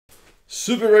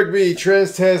Super Rugby,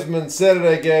 Trans-Tasman,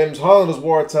 Saturday games, Highlanders,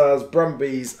 Waratahs,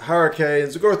 Brumbies,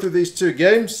 Hurricanes. We'll go through these two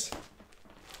games.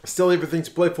 Still everything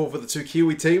to play for the two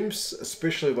Kiwi teams,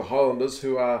 especially the Highlanders,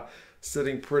 who are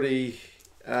sitting pretty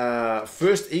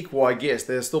first equal, I guess.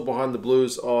 They're still behind the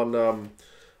Blues on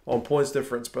points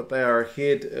difference, but they are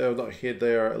ahead, not ahead,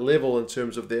 they are level in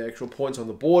terms of their actual points on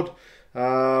the board.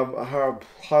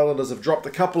 Highlanders have dropped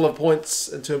a couple of points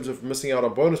in terms of missing out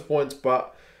on bonus points,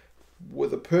 but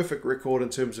with a perfect record in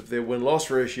terms of their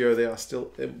win-loss ratio, they are still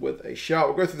in with a shout.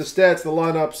 We'll go through the stats, the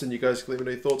lineups, and you guys can let me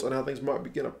know your thoughts on how things might be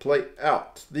going to play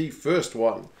out. The first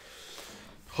one,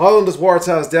 Highlanders,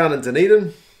 Waratahs down in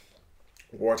Dunedin.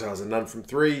 Waratahs are none from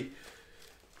 3.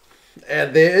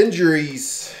 And their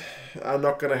injuries are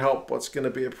not going to help what's going to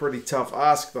be a pretty tough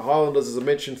ask. The Highlanders, as I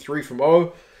mentioned, 3 from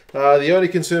 0. The only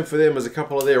concern for them is a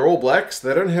couple of their All Blacks.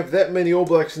 They don't have that many All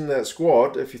Blacks in that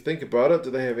squad, if you think about it.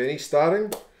 Do they have any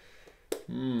starting?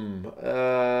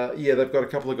 Yeah, they've got a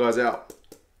couple of guys out.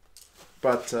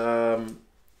 But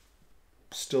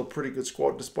still pretty good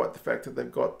squad despite the fact that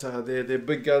they've got their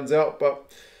big guns out.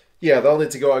 But yeah, they'll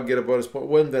need to go out and get a bonus point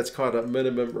win. That's kind of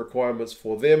minimum requirements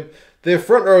for them. Their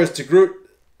front row is to Groot,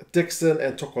 Dixon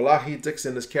and Tokolahi.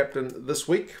 Dixon is captain this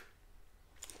week.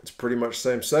 It's pretty much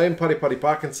same. Pari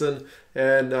Parkinson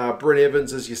and Bryn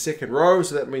Evans is your second row.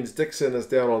 So that means Dixon is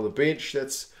down on the bench.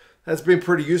 That's been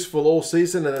pretty useful all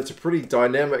season, and it's a pretty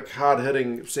dynamic,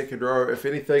 hard-hitting second row, if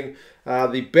anything.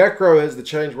 The back row has the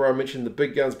change where I mentioned the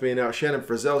big guns being out. Shannon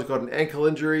Frizzell's got an ankle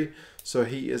injury, so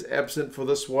he is absent for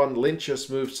this one. Lentjes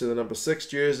moves to the number 6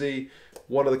 jersey.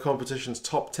 One of the competition's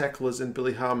top tacklers in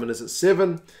Billy Harmon is at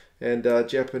 7. And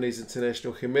Japanese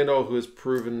international Himeno, who has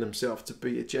proven himself to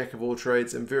be a jack of all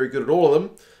trades and very good at all of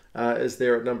them, is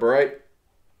there at number 8.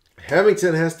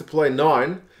 Hammington has to play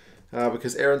 9.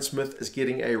 Because Aaron Smith is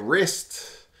getting a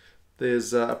rest.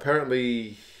 There's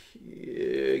apparently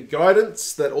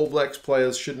guidance that All Blacks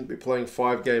players shouldn't be playing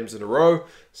 5 games in a row.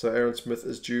 So Aaron Smith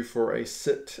is due for a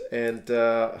sit, and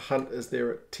Hunt is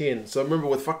there at 10. So remember,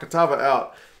 with Fakatava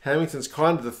out, Hamilton's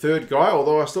kind of the third guy,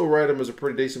 although I still rate him as a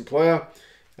pretty decent player.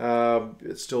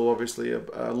 It's still obviously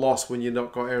a loss when you've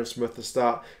not got Aaron Smith to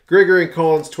start. Gregory and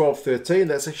Collins 12-13.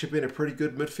 That's actually been a pretty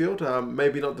good midfield.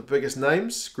 Maybe not the biggest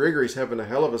names. Gregory's having a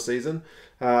hell of a season.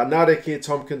 Nareki,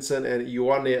 Tomkinson and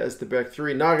Ioane as the back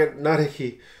 3.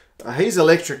 Nareki, he's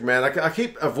electric, man. I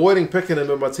keep avoiding picking him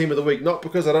in my team of the week. Not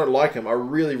because I don't like him. I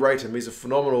really rate him. He's a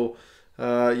phenomenal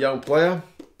young player.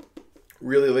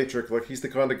 Really electric. Like, he's the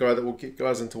kind of guy that will get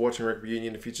guys into watching rugby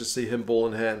union if you just see him ball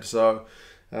in hand. So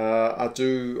I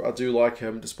do like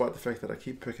him, despite the fact that I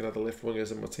keep picking other left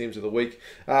wingers in my teams of the week.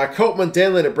 Coltman,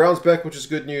 Lienert-Brown's back, which is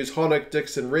good news. Hohneck,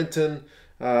 Dixon, Renton,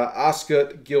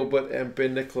 Ascot, Gilbert, and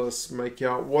Ben Nicholas make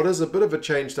out what is a bit of a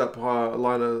changed up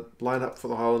lineup for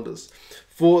the Highlanders.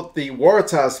 For the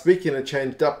Waratahs, speaking of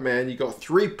changed up, man, you got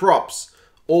 3 props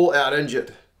all out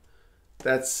injured.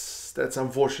 That's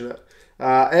unfortunate.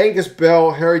 Angus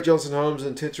Bell, Harry Johnson-Holmes,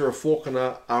 and Tetera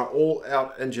Faulkner are all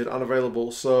out injured,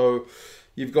 unavailable. So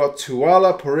you've got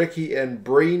Tuala, Pareki, and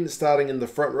Bryn starting in the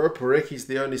front row. Pareki's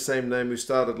the only same name who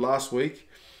started last week.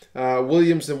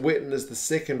 Williams and Wetton is the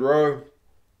second row.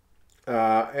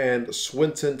 And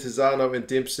Swinton, Tizano, and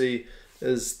Dempsey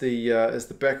is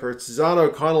the back row.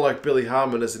 Tizano, kind of like Billy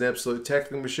Harmon, is an absolute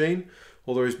tackling machine,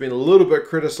 although he's been a little bit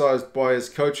criticised by his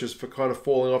coaches for kind of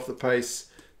falling off the pace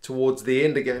towards the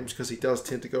end of games because he does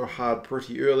tend to go hard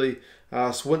pretty early.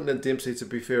 Swinton and Dempsey, to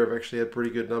be fair, have actually had pretty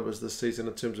good numbers this season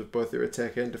in terms of both their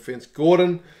attack and defence.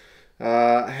 Gordon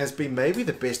has been maybe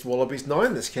the best Wallabies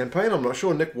 9 this campaign. I'm not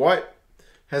sure. Nick White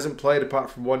hasn't played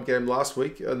apart from one game last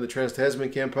week in the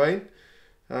Trans-Tasman campaign.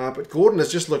 But Gordon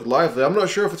has just looked lively. I'm not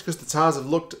sure if it's because the Tars have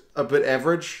looked a bit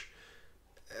average,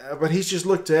 but he's just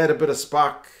looked to add a bit of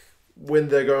spark when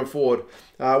they're going forward.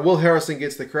 Will Harrison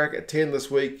gets the crack at 10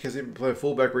 this week because he's been playing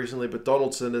fullback recently, but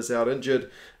Donaldson is out injured.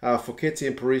 Foketi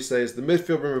and Parise is the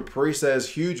midfield. Remember, Parise is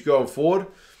huge going forward.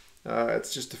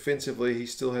 It's just defensively, he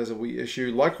still has a wee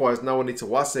issue. Likewise,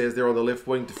 Nawani-Tawase is there on the left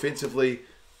wing. Defensively,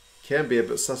 can be a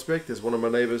bit suspect as one of my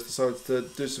neighbours decides to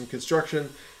do some construction,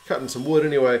 cutting some wood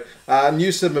anyway.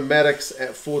 Newsom and Maddox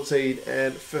at 14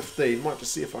 and 15. Might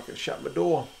just see if I can shut my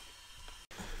door.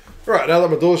 Right, now that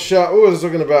my door's shut, what was I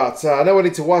talking about?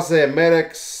 Nawani-Tawase and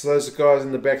Maddox, those are guys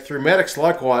in the back 3. Maddox,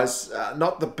 likewise,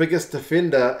 not the biggest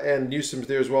defender, and Newsom's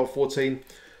there as well at 14.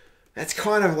 That's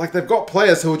kind of like they've got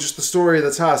players who are just the story of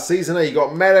the Tars season. You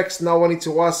got Maddox,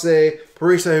 Nawani-Tawase,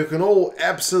 Parise, who can all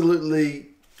absolutely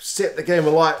set the game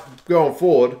alight going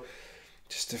forward.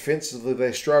 Just defensively,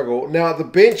 they struggle. Now, the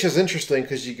bench is interesting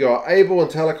because you got Abel and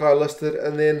Talakai listed,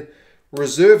 and then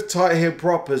reserve tight head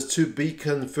prop is to be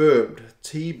confirmed.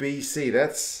 TBC.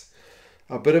 That's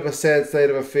a bit of a sad state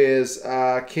of affairs.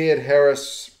 Caird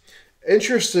Harris,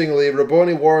 interestingly,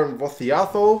 Raboni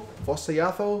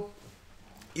Warren-Vosayaco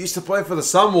used to play for the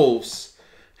Sunwolves.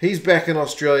 He's back in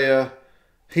Australia.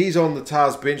 He's on the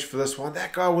Tars bench for this one.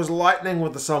 That guy was lightning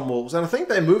with the Sunwolves. And I think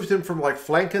they moved him from like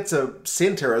flanker to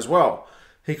centre as well.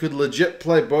 He could legit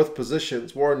play both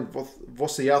positions.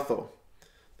 Warren-Vosayaco.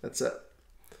 That's it.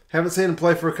 Haven't seen him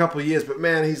play for a couple of years, but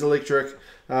man, he's electric.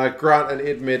 Grant and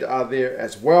Edmed are there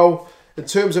as well. In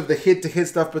terms of the head-to-head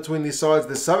stuff between these sides,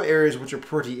 there's some areas which are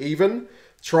pretty even.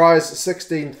 Tries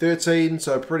 16-13,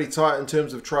 so pretty tight in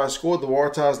terms of tries scored. The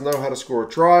Waratahs know how to score a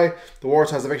try. The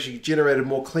Waratahs have actually generated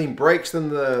more clean breaks than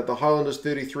the Highlanders,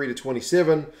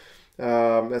 33-27.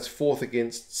 That's 4th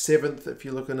against 7th if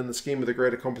you're looking in the scheme of the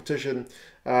greater competition.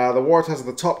 The Waratahs are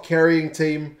the top carrying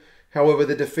team. However,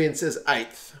 the defence is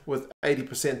 8th with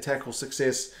 80% tackle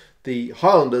success. The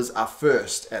Highlanders are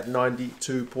 1st at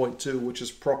 92.2, which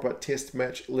is proper test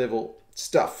match level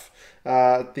stuff.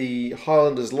 The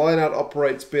Highlanders line-out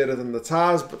operates better than the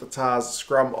Tars, but the Tars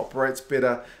scrum operates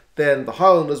better than the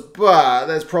Highlanders. But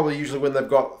that's probably usually when they've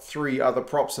got 3 other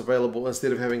props available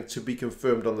instead of having to be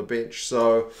confirmed on the bench.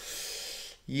 So,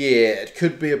 yeah, it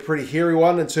could be a pretty hairy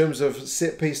one in terms of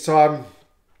set-piece time.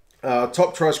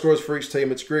 Top try scorers for each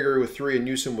team, it's Gregory with 3 and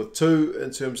Newsom with 2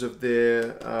 in terms of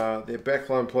their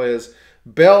backline players.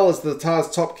 Bell is the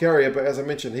Tars top carrier, but as I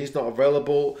mentioned, he's not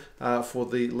available for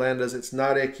the Landers. It's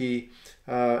Nareki.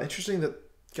 Interesting that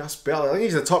Gus Bell, I think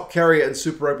he's the top carrier in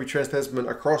Super Rugby Trans-Tasman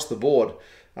across the board.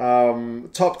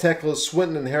 Top tacklers,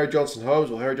 Swinton and Harry Johnson-Holmes.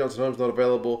 Well, Harry Johnson-Holmes not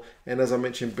available. And as I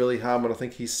mentioned, Billy Harmon, I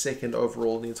think he's 2nd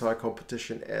overall in the entire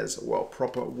competition as well.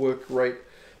 Proper work rate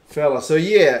fella. So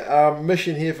yeah,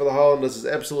 mission here for the Highlanders is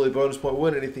absolutely bonus point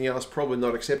win. Anything else probably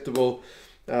not acceptable.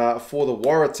 For the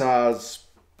Waratahs,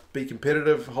 be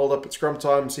competitive, hold up at scrum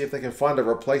time, see if they can find a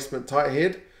replacement tight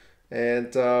head,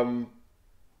 and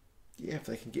yeah, if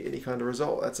they can get any kind of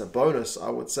result, that's a bonus.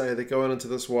 I would say they're going into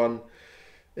this one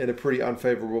in a pretty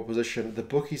unfavourable position. The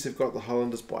bookies have got the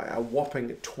Highlanders by a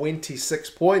whopping 26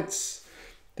 points.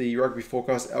 The Rugby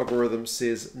Forecast algorithm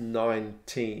says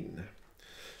 19.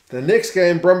 The next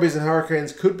game, Brumbies and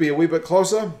Hurricanes, could be a wee bit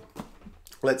closer.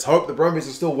 Let's hope. The Brumbies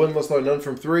are still winless, though, none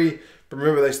from 3. But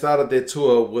remember, they started their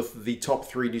tour with the top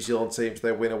 3 New Zealand teams.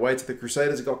 They went away to the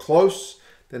Crusaders, it got close,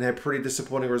 then had pretty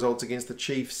disappointing results against the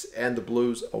Chiefs and the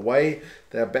Blues away.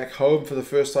 They are back home for the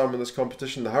first time in this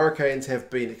competition. The Hurricanes have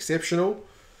been exceptional.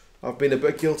 I've been a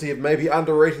bit guilty of maybe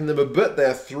underrating them a bit. They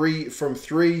are 3 from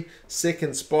 3,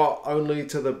 2nd spot only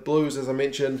to the Blues, as I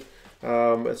mentioned.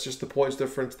 It's just the points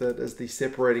difference that is the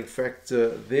separating factor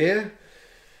there.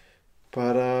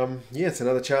 But yeah, it's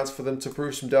another chance for them to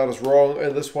prove some doubters wrong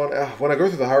in this one. When I go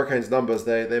through the Hurricanes numbers,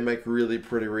 they make really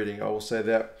pretty reading, I will say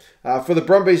that. For the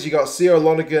Brumbies, you got Sio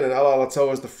Lonergan and Ala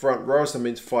Latoa as the front row. So that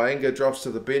means Faenga drops to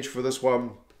the bench for this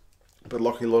one. But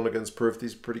Lockie Lonergan's proved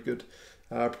he's pretty good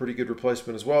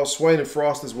replacement as well. Swain and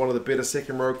Frost is one of the better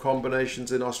second row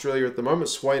combinations in Australia at the moment.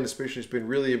 Swain especially has been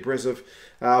really impressive.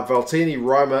 Valtini,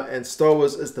 Reimer and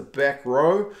Stowers is the back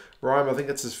row. Reimer, I think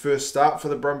it's his first start for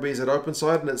the Brumbies at open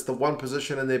side, and it's the one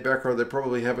position in their back row they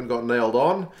probably haven't got nailed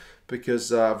on, because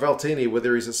Valtini,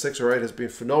 whether he's at 6 or 8, has been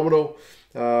phenomenal.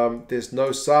 There's no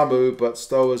Samu, but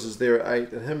Stowers is there at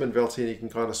 8, and him and Valtini can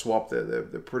kind of swap there.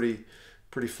 They're pretty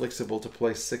flexible to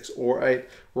play 6 or 8.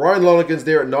 Ryan Lonergan's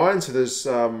there at 9, so there's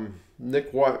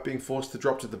Nick White being forced to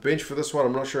drop to the bench for this one.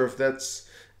 I'm not sure if that's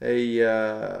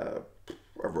a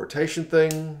rotation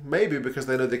thing, maybe because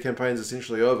they know their campaign's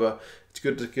essentially over. It's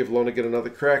good to give Lonergan another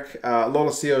crack.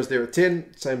 Lonasio's there at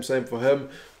 10, same for him.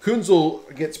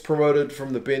 Kunzel gets promoted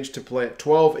from the bench to play at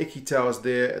 12. Ikitau's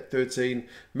there at 13.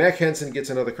 Mac Hansen gets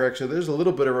another crack, so there's a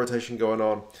little bit of rotation going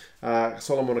on.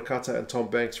 Solomon Akata and Tom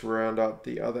Banks round out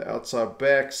the other outside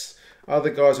backs. Other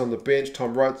guys on the bench,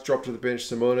 Tom Wright's dropped to the bench,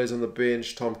 Simone's on the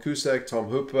bench, Tom Cusack, Tom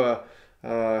Hooper,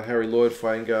 Harry Lloyd,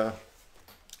 Faenga,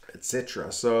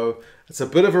 etc. So it's a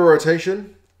bit of a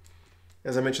rotation.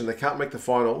 As I mentioned, they can't make the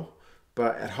final,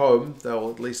 but at home they'll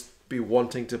at least be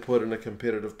wanting to put in a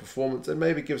competitive performance and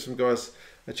maybe give some guys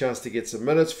a chance to get some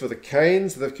minutes. For the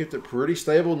Canes, they've kept it pretty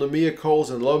stable. Namia, Coles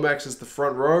and Lomax is the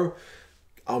front row.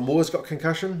 Almore's got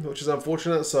concussion, which is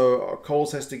unfortunate, so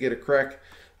Coles has to get a crack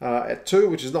at 2,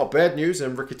 which is not bad news,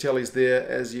 and Riccatelli's there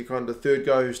as your kind of third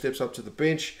guy who steps up to the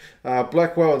bench.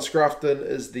 Blackwell and Scrafton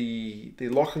is the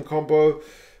lock-in combo.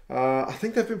 I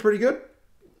think they've been pretty good.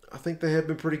 I think they have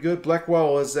been pretty good.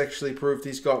 Blackwell has actually proved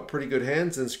he's got pretty good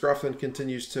hands, and Scruffin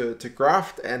continues to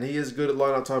graft, and he is good at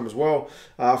line-up time as well.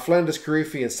 Flanders,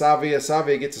 Karifi, and Savia.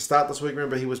 Savia gets a start this week.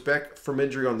 Remember, he was back from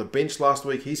injury on the bench last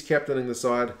week. He's captaining the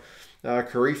side.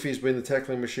 Karifi's been the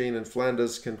tackling machine, and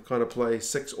Flanders can kind of play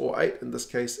 6 or 8. In this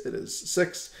case, it is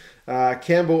 6.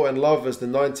 Campbell and Love is the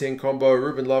 9-10 combo.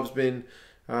 Ruben Love's been...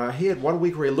 he had 1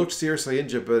 week where he looked seriously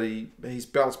injured, but he's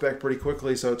bounced back pretty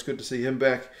quickly, so it's good to see him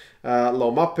back.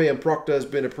 Laumape and Proctor has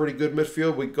been a pretty good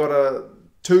midfield. We've got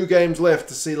 2 games left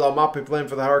to see Laumape playing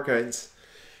for the Hurricanes.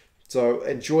 So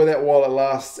enjoy that while it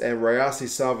lasts. And Rayasi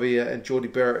Savia and Geordie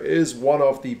Barrett is one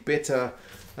of the better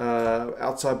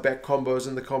outside back combos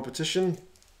in the competition.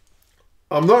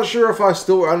 I'm not sure if I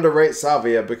still underrate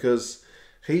Savia because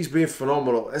he's been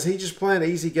phenomenal. Is he just playing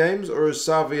easy games, or is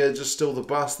Savia just still the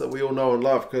bust that we all know and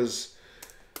love? Because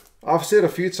I've said a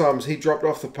few times he dropped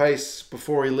off the pace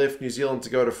before he left New Zealand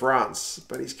to go to France,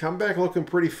 but he's come back looking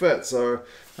pretty fit. So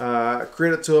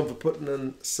credit to him for putting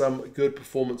in some good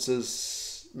performances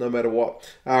no matter what.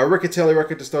 Riccatelli,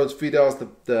 Rickett Stones, Fidels,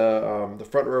 the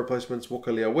front row replacements,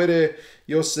 Wokaliawere,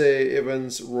 Yose,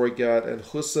 Evans, Roygard, and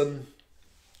Hussein.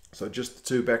 So just the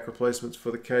 2 back replacements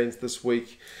for the Canes this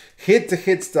week.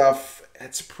 Head-to-head stuff,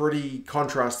 it's pretty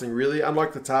contrasting, really.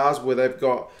 Unlike the Tars, where they've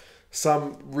got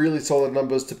some really solid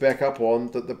numbers to back up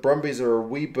on, the Brumbies are a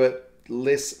wee bit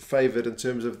less favoured in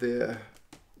terms of their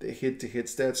head-to-head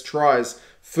stats. Tries,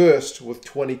 first with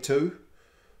 22,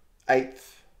 8th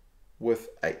with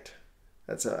 8.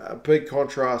 That's a big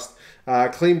contrast.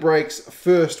 Clean breaks,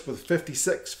 first with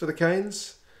 56 for the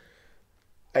Canes,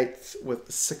 8th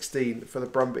with 16 for the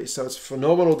Brumbies. So it's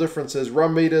phenomenal differences.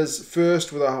 Run meters,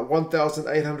 first with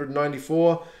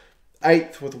 1,894,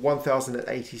 8th with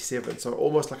 1,087. So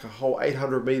almost like a whole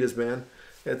 800 meters, man.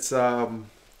 It's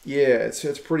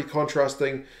it's pretty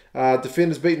contrasting.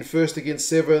 Defenders beaten first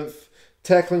against 7th.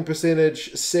 Tackling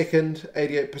percentage, 2nd,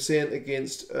 88%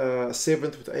 against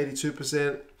 7th with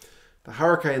 82%. The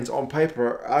Hurricanes on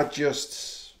paper are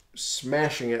just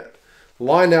smashing it.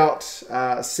 Line out,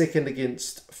 2nd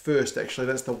against 1st, actually.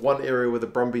 That's the one area where the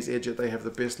Brumbies edge it. They have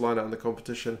the best line out in the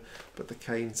competition, but the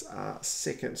Canes are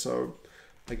 2nd. So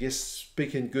I guess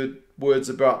speaking good words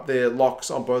about their locks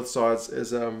on both sides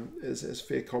is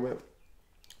fair comment.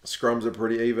 Scrums are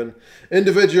pretty even.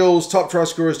 Individuals, top try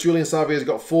scorers, Julian Savia's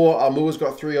got 4. Amua's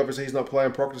got 3. Obviously, he's not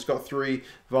playing. Proctor's got 3.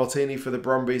 Valtini for the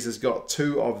Brumbies has got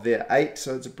 2 of their 8.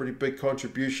 So it's a pretty big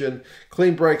contribution.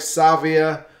 Clean breaks,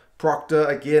 Savia, Proctor,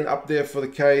 again, up there for the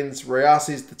Canes.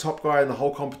 Rayasi's the top guy in the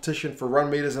whole competition for run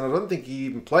meters, and I don't think he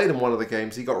even played in one of the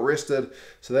games. He got rested,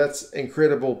 so that's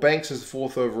incredible. Banks is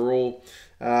 4th overall.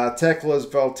 Tacklers,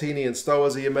 Valtini and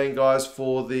Stowers are your main guys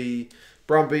for the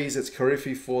Brumbies. It's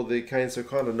Karifi for the Canes, so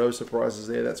kind of no surprises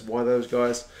there. That's why those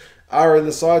guys are in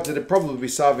the sides. It'd probably be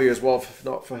Savia as well, if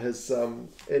not for his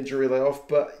injury layoff.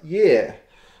 But yeah,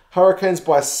 Hurricanes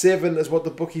by 7 is what the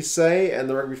bookies say, and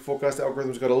the Rugby Forecast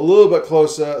algorithm's got a little bit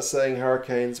closer, saying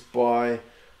Hurricanes by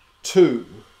 2.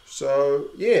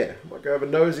 So yeah, might go have a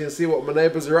nosy and see what my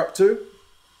neighbours are up to.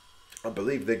 I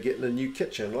believe they're getting a new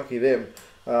kitchen. Lucky them.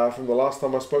 From the last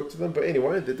time I spoke to them. But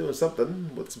anyway, they're doing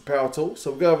something with some power tools.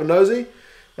 So we'll go have a nosy.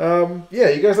 Yeah,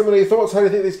 you guys let me know your thoughts. How do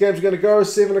you think these games are going to go?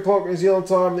 7 o'clock New Zealand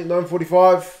time. I think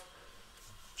 9:45.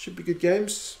 Should be good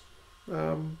games.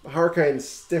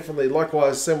 Hurricanes, definitely.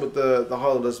 Likewise, same with the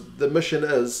Highlanders. The mission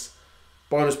is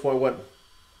bonus point win.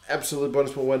 Absolute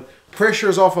bonus point win. Pressure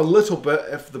is off a little bit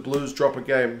if the Blues drop a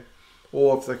game.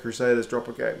 Or if the Crusaders drop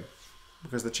a game.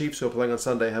 Because the Chiefs who are playing on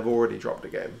Sunday have already dropped a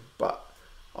game. But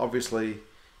obviously...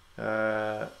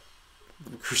 the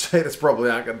Crusaders probably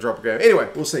aren't going to drop a game. Anyway,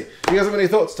 we'll see. You guys have any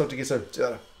thoughts? Talk to you soon. See you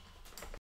later.